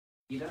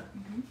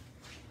Mm-hmm.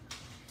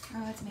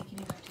 Oh, let's make it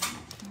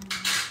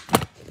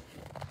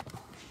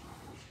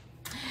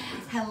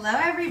Hello,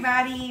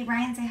 everybody.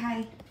 Ryan, say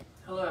hi.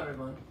 Hello,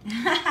 everyone.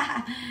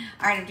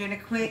 All right, I'm doing a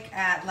quick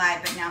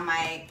live, but now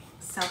my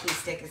selfie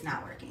stick is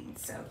not working.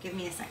 So give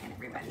me a second,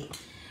 everybody.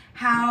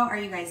 How are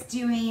you guys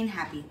doing?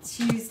 Happy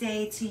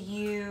Tuesday to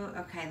you.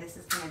 Okay, this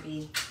is going to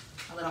be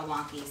a little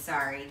wonky.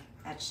 Sorry.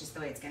 That's just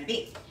the way it's going to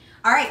be.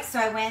 All right, so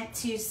I went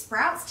to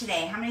Sprouts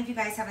today. How many of you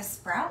guys have a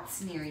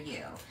Sprouts near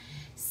you?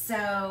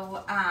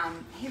 So,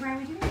 hey, Ryan,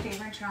 would you do me a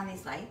favor and turn on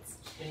these lights?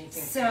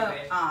 Anything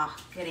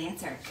good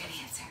answer,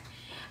 good answer.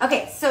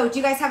 Okay, so do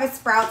you guys have a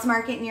Sprouts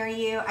Market near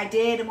you? I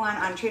did one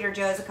on Trader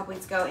Joe's a couple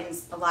weeks ago, and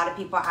a lot of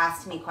people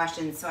asked me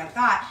questions, so I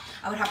thought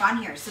I would hop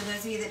on here. So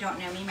those of you that don't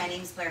know me, my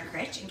name's Blair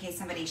Critch, in case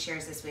somebody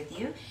shares this with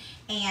you.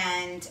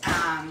 And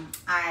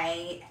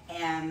I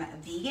am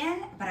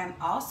vegan, but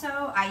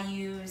I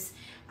use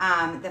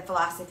the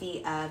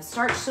philosophy of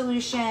starch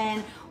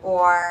solution,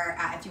 or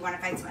if you want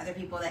to find some other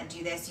people that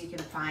do this, you can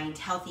find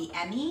Healthy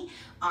Emmy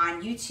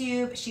on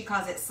YouTube. She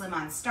calls it Slim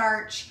on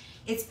Starch.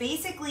 It's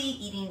basically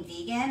eating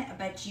vegan,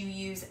 but you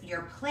use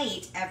your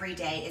plate every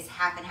day is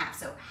half and half.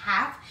 So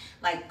half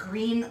like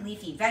green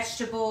leafy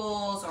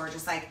vegetables or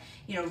just like,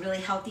 you know, really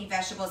healthy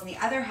vegetables. And the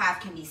other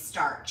half can be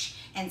starch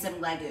and some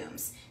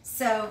legumes.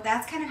 So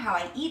that's kind of how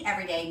I eat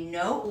every day.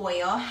 No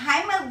oil.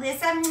 Hi,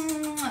 Melissa.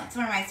 It's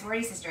one of my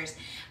sorority sisters.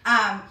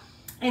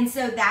 And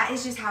so that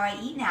is just how I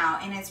eat now.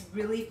 And it's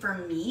really, for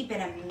me,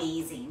 been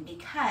amazing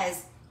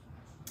because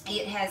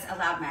it has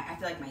allowed I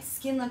feel like my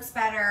skin looks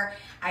better.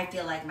 I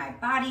feel like my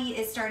body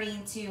is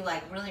starting to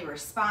like really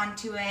respond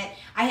to it.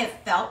 I have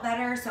felt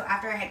better. So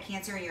after I had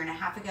cancer a year and a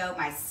half ago,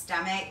 my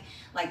stomach,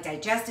 like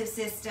digestive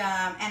system,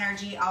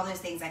 energy, all those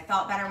things, I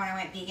felt better when I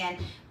went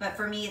vegan. But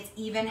for me, it's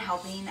even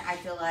helping, I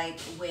feel like,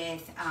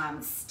 with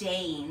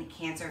staying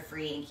cancer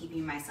free and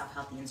keeping myself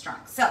healthy and strong.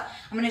 So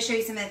I'm going to show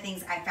you some of the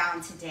things I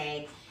found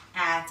today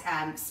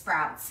at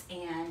Sprouts.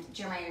 And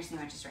Jeremiah, your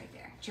sandwich is right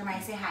there.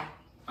 Jeremiah, say hi.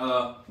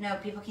 No,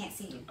 people can't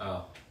see you.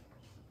 Oh.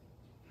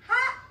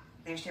 Ha!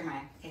 There's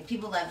Jeremiah. Okay,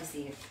 people love to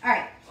see you. All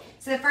right.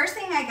 So the first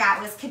thing I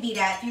got was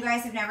Kavita. If you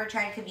guys have never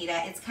tried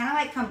Kavita, it's kind of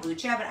like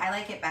kombucha, but I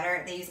like it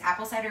better. They use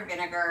apple cider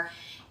vinegar.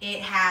 It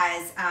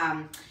has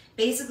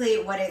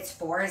basically what it's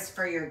for is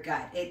for your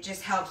gut. It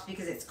just helps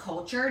because it's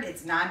cultured.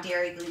 It's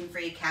non-dairy,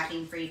 gluten-free,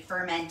 caffeine-free,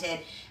 fermented.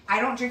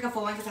 I don't drink a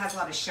full one because it has a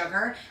lot of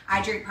sugar.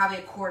 I drink probably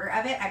a quarter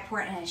of it. I pour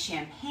it in a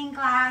champagne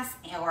glass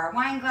or a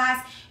wine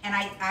glass, and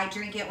I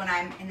drink it when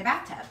I'm in the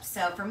bathtub.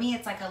 So for me,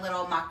 it's like a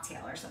little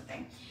mocktail or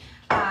something.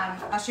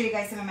 I'll show you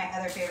guys some of my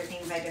other favorite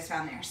things I just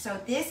found there. So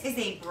this is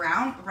a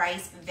brown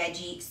rice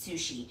veggie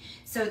sushi.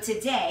 So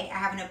today I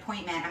have an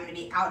appointment. I'm going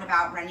to be out and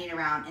about running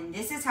around, and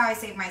this is how I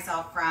save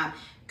myself from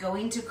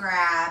going to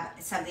grab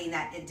something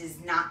that it is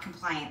not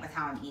compliant with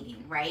how I'm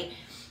eating, right?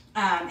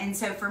 And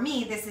so for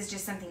me, this is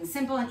just something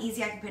simple and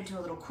easy. I can put into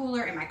a little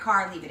cooler in my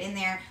car, leave it in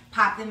there,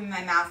 pop them in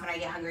my mouth when I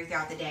get hungry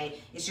throughout the day.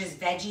 It's just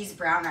veggies,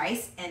 brown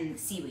rice, and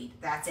seaweed.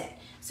 That's it.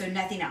 So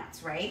nothing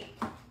else, right?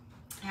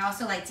 I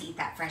also like to eat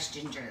that fresh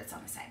ginger that's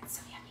on the side. It's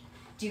so yummy.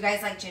 Do you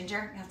guys like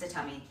ginger? You have to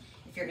tell me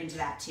if you're into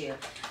that too.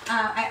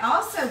 I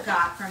also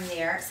got from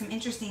there some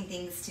interesting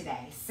things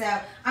today. So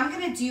I'm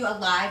gonna do a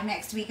live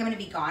next week. I'm gonna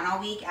be gone all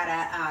week at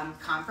a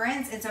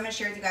conference, and so I'm gonna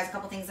share with you guys a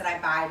couple things that I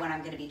buy when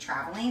I'm gonna be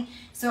traveling.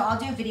 So I'll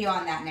do a video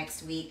on that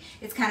next week.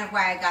 It's kind of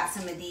why I got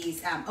some of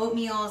these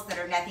oatmeals that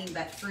are nothing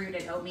but fruit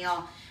and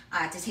oatmeal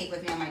to take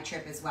with me on my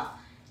trip as well.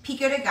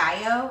 Pico de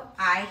gallo,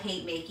 I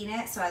hate making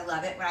it, so I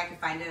love it when I can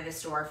find it at a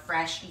store,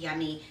 fresh,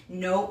 yummy,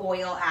 no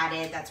oil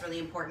added. That's really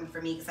important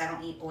for me because I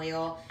don't eat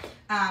oil.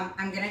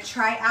 I'm gonna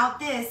try out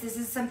this. This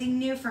is something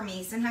new for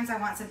me. Sometimes I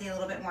want something a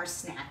little bit more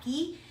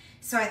snacky,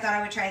 so I thought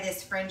I would try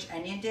this French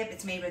onion dip.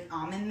 It's made with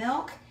almond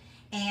milk,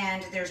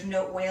 and there's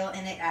no oil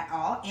in it at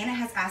all, and it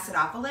has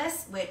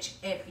acidophilus, which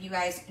if you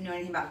guys know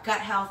anything about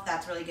gut health,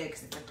 that's really good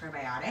because it's a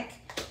probiotic.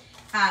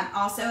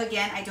 Also,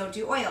 again, I don't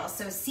do oil,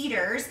 so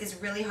Cedars is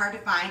really hard to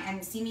find.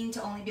 I'm seeming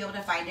to only be able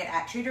to find it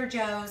at Trader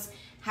Joe's,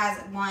 has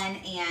one,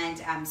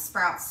 and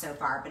Sprouts so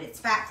far, but it's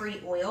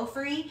fat-free,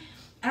 oil-free.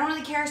 I don't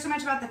really care so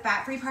much about the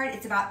fat-free part.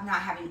 It's about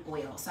not having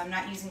oil, so I'm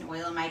not using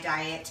oil in my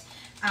diet.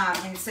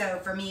 And so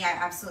for me, I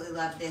absolutely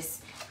love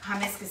this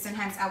hummus because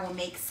sometimes I will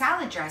make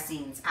salad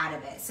dressings out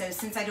of it. So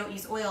since I don't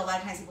use oil, a lot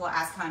of times people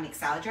ask how I make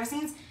salad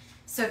dressings.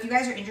 So if you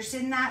guys are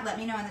interested in that, let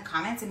me know in the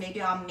comments, and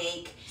maybe I'll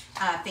make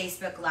a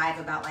Facebook Live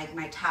about like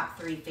my top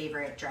 3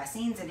 favorite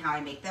dressings and how I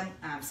make them,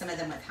 some of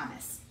them with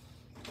hummus.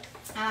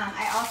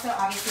 I also,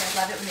 obviously,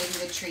 I love it when they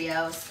do the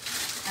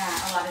trios.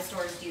 A lot of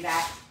stores do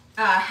that.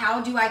 How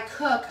do I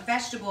cook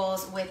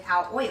vegetables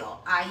without oil?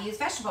 I use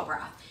vegetable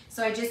broth.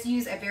 So I just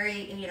use a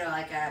very, you know,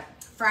 like a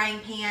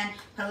frying pan,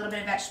 put a little bit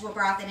of vegetable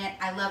broth in it.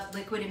 I love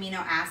Liquid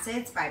Amino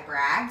Acids by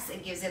Bragg's.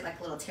 It gives it like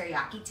a little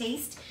teriyaki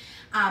taste.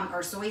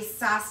 or soy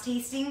sauce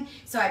tasting.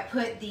 So I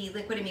put the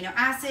liquid amino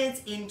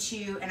acids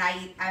into, and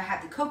I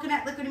have the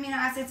coconut liquid amino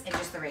acids and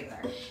just the regular.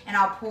 And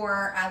I'll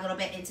pour a little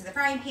bit into the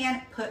frying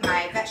pan, put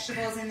my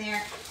vegetables in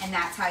there, and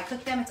that's how I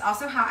cook them. It's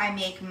also how I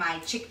make my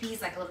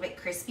chickpeas like a little bit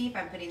crispy if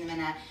I'm putting them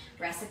in a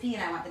recipe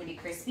and I want them to be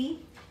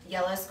crispy.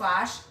 Yellow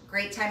squash,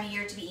 great time of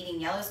year to be eating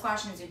yellow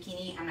squash and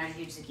zucchini. I'm not a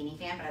huge zucchini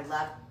fan, but I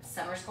love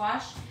summer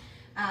squash.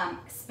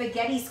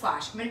 Spaghetti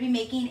squash. I'm going to be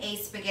making a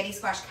spaghetti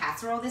squash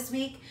casserole this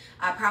week,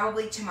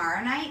 probably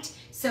tomorrow night.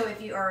 So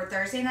if you, or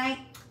Thursday night,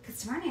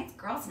 because tomorrow night's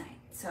girls' night.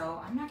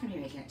 So I'm not going to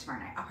be making it tomorrow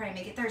night. I'll probably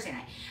make it Thursday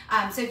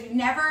night. So if you've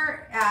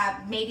never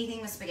made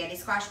anything with spaghetti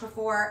squash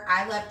before,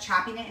 I love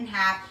chopping it in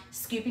half,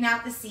 scooping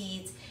out the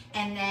seeds,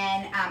 and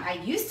then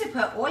I used to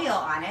put oil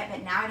on it,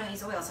 but now I don't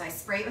use oil. So I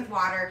spray it with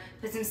water,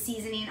 put some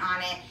seasoning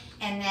on it,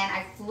 and then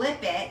I flip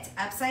it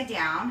upside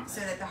down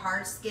so that the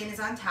hard skin is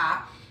on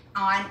top,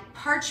 on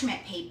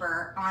parchment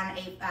paper on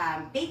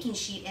a baking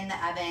sheet in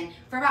the oven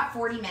for about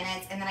 40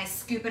 minutes, and then I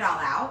scoop it all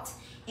out.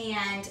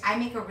 And I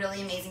make a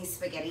really amazing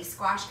spaghetti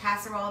squash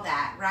casserole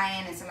that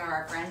Ryan and some of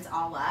our friends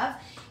all love,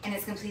 and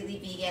it's completely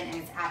vegan and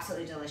it's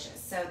absolutely delicious.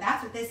 So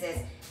that's what this is.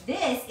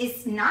 This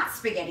is not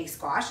spaghetti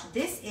squash.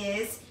 This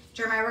is,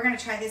 Jeremiah, we're gonna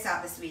try this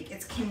out this week.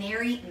 It's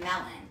canary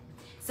melon.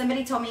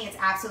 Somebody told me it's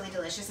absolutely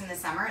delicious in the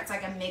summer. It's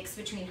like a mix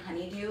between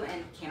honeydew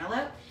and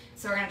cantaloupe.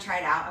 So we're gonna try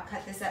it out. I'll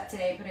cut this up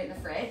today, put it in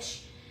the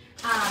fridge.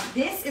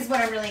 This is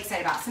what I'm really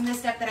excited about. Some of the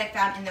stuff that I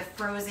found in the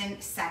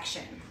frozen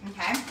section,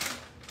 okay?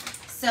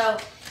 So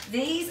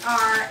these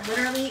are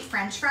literally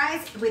French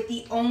fries with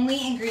the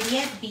only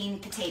ingredient being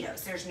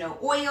potatoes. There's no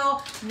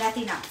oil,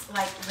 nothing else.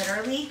 Like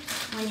literally,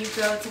 when you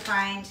go to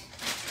find,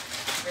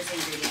 where's the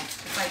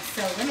ingredients? It's like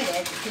so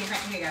limited.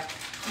 Here you go,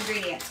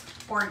 ingredients.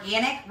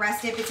 Organic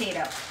rusted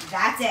potato,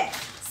 that's it.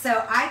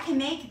 So I can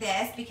make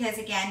this because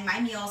again, my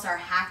meals are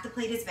half the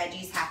plate is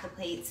veggies, half the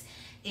plates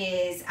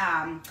is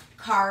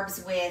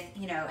carbs with,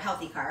 you know,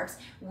 healthy carbs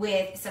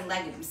with some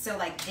legumes. So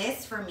like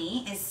this for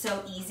me is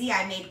so easy.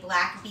 I made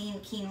black bean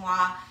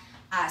quinoa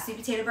sweet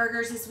potato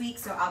burgers this week,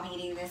 so I'll be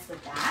eating this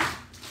with that.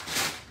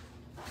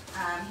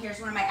 Here's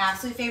one of my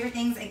absolute favorite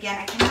things. Again,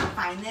 I cannot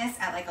find this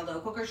at like a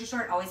local grocery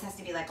store. It always has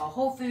to be like a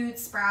Whole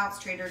Foods, Sprouts,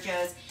 Trader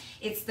Joe's.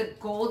 It's the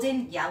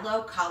golden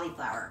yellow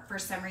cauliflower. For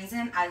some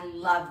reason, I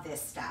love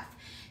this stuff.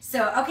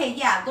 So, okay,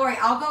 yeah, Lori,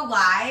 I'll go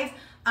live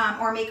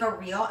or make a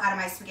reel out of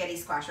my spaghetti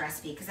squash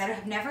recipe because I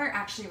have never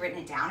actually written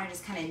it down. I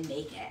just kind of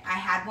make it. I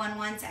had one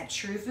once at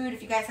True Food.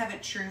 If you guys have a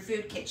True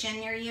Food kitchen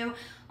near you,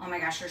 oh my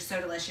gosh, they're so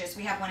delicious.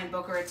 We have one in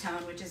Boca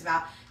Raton, which is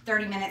about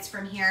 30 minutes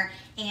from here,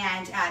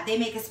 and they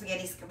make a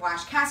spaghetti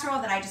squash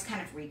casserole that I just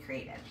kind of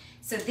recreated.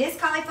 So this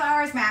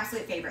cauliflower is my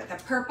absolute favorite. The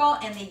purple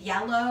and the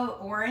yellow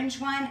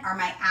orange one are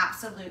my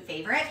absolute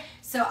favorite.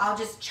 So I'll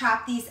just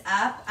chop these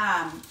up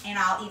and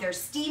I'll either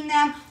steam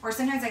them or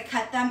sometimes I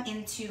cut them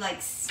into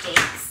like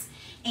steaks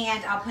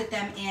and I'll put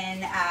them in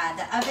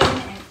the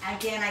oven, and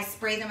again, I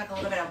spray them with a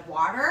little bit of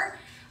water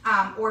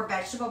or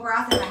vegetable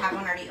broth if I have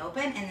one already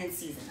open, and then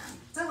season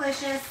them.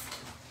 Delicious.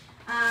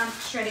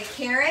 Shredded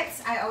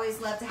carrots, I always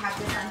love to have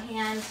this on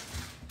hand.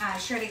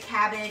 Shredded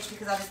cabbage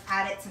because I'll just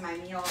add it to my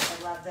meals.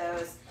 I love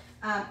those.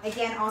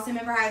 Again, also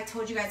remember how I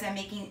told you guys I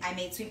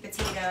made sweet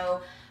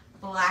potato,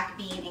 black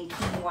bean, and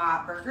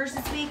quinoa burgers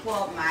this week.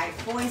 Well, my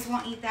boys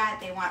won't eat that.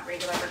 They want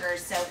regular burgers.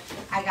 So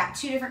I got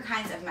 2 different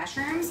kinds of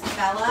mushrooms,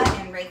 Bella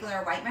and regular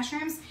white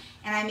mushrooms.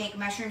 And I make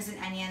mushrooms and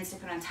onions to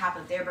put on top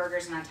of their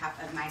burgers and on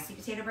top of my sweet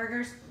potato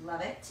burgers.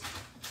 Love it.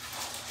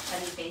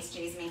 Funny face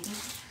Jay's making.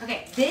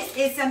 Okay, this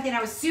is something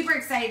I was super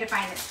excited to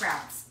find at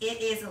Sprouts.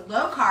 It is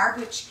low carb,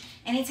 which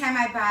anytime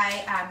I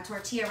buy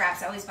tortilla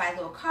wraps, I always buy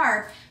low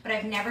carb, but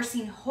I've never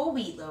seen whole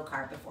wheat low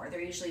carb before.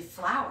 They're usually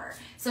flour.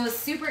 So I was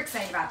super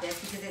excited about this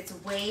because it's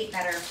way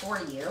better for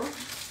you.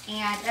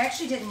 And I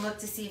actually didn't look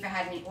to see if it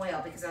had any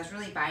oil because I was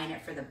really buying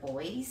it for the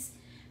boys.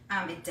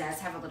 It does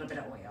have a little bit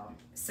of oil,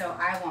 so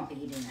I won't be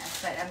eating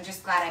this, but I'm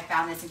just glad I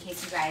found this in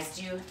case you guys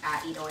do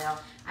eat oil.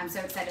 I'm so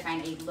excited to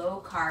find a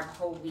low carb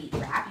whole wheat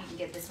wrap. You can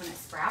get this one at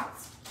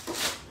Sprouts.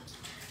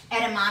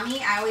 Edamame,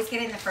 I always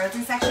get it in the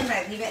frozen section, but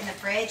I leave it in the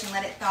fridge and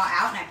let it thaw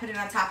out, and I put it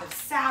on top of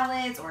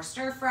salads or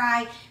stir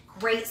fry.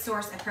 Great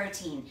source of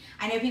protein.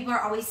 I know people are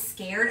always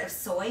scared of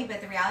soy,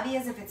 but the reality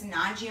is if it's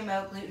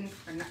non-GMO, gluten,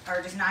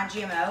 or just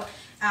non-GMO,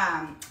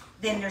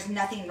 then there's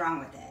nothing wrong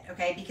with it,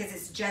 okay? Because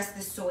it's just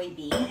the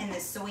soybean, and the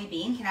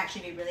soybean can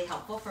actually be really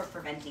helpful for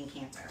preventing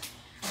cancer.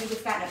 I think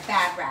it's gotten a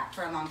bad rap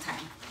for a long time.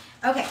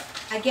 Okay,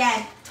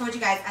 again, told you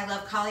guys I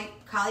love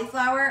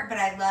cauliflower, but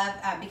I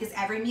love, because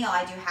every meal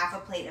I do half a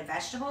plate of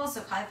vegetables,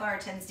 so cauliflower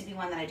tends to be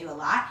one that I do a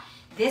lot.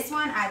 This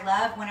one I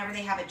love whenever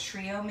they have a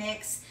trio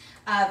mix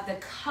of the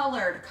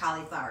colored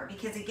cauliflower,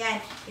 because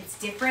again, it's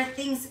different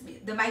things.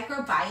 The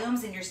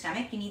microbiomes in your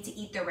stomach, you need to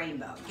eat the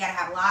rainbow. You gotta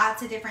have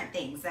lots of different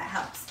things. That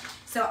helps.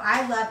 So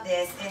I love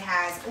this. It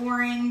has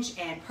orange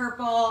and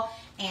purple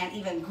and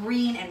even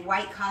green and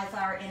white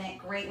cauliflower in it.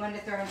 Great one to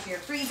throw into your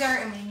freezer,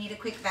 and when you need a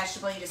quick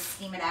vegetable, you just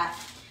steam it up.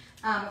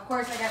 Of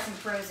course, I got some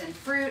frozen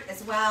fruit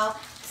as well.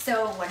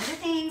 So one of the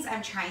things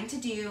I'm trying to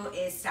do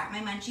is stop my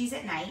munchies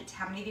at night.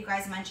 How many of you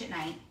guys munch at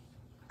night?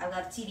 I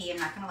love TV, I'm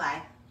not gonna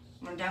lie.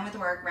 When I'm done with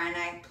work, Ryan and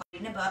I play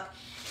in a book.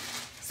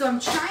 So I'm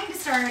trying to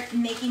start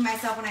making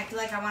myself, when I feel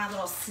like I want a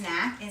little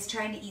snack, is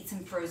trying to eat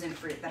some frozen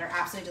fruit that are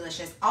absolutely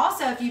delicious.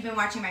 Also, if you've been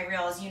watching my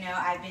reels, you know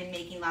I've been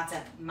making lots of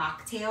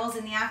mocktails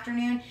in the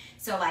afternoon.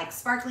 So like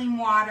sparkling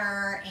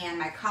water and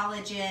my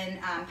collagen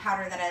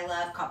powder that I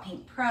love called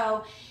Pink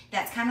Pro.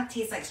 That's kind of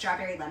tastes like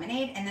strawberry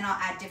lemonade. And then I'll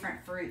add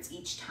different fruits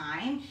each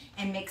time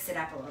and mix it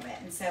up a little bit.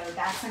 And so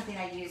that's something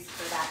I use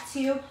for that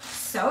too.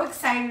 So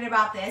excited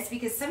about this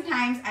because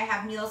sometimes I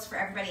have meals for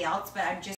everybody else, but I'm just